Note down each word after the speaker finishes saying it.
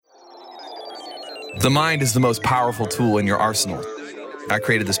The mind is the most powerful tool in your arsenal. I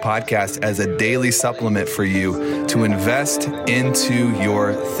created this podcast as a daily supplement for you to invest into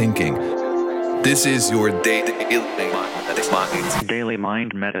your thinking. This is your Daily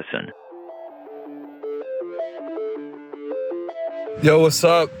Mind Medicine. Yo, what's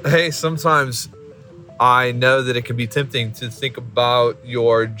up? Hey, sometimes I know that it can be tempting to think about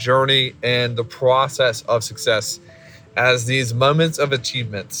your journey and the process of success as these moments of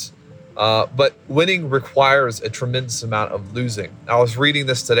achievements. But winning requires a tremendous amount of losing. I was reading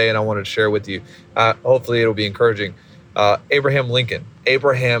this today and I wanted to share with you. Hopefully it'll be encouraging. Abraham Lincoln,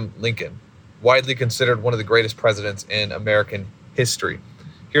 widely considered one of the greatest presidents in American history.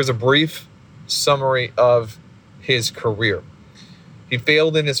 Here's a brief summary of his career. He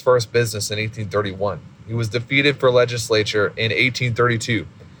failed in his first business in 1831. He was defeated for legislature in 1832.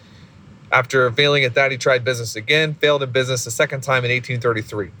 After failing at that, he tried business again, failed in business a second time in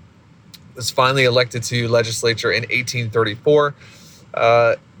 1833. Was finally elected to legislature in 1834.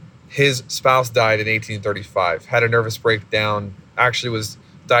 His spouse died in 1835, had a nervous breakdown, actually was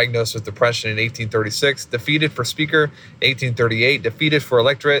diagnosed with depression in 1836, defeated for speaker in 1838, defeated for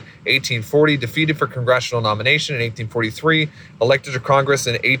electorate 1840, defeated for congressional nomination in 1843, elected to Congress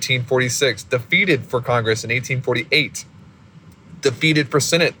in 1846, defeated for Congress in 1848, defeated for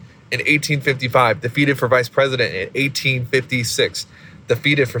Senate in 1855, defeated for vice president in 1856,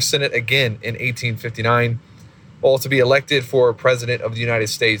 defeated for Senate again in 1859, all to be elected for President of the United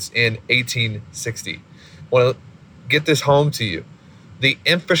States in 1860. I want to get this home to you. The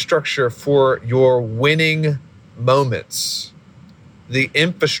infrastructure for your winning moments,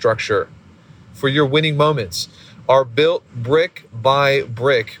 are built brick by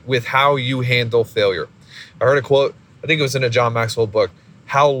brick with how you handle failure. I heard a quote, I think it was in a John Maxwell book.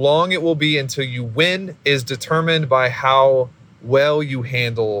 How long it will be until you win is determined by how well you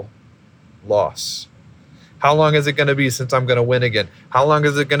handle loss. How long is it going to be since I'm going to win again? How long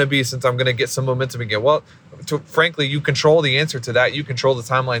is it going to be since I'm going to get some momentum again? Well, frankly, you control the answer to that. You control the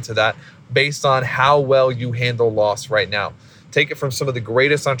timeline to that based on how well you handle loss right now. Take it from some of the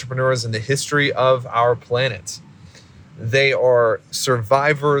greatest entrepreneurs in the history of our planet. They are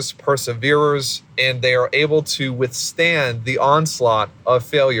survivors, perseverers, and they are able to withstand the onslaught of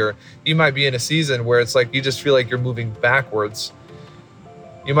failure. You might be in a season where it's like you just feel like you're moving backwards.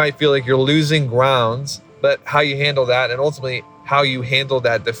 You might feel like you're losing grounds, but how you handle that and ultimately how you handle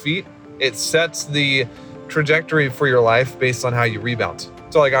that defeat, it sets the trajectory for your life based on how you rebound.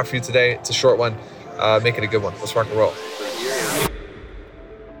 That's all I got for you today. It's a short one. Make it a good one. Let's rock and roll.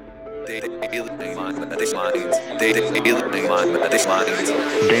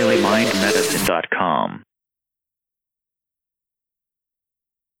 DailyMindMedicine.com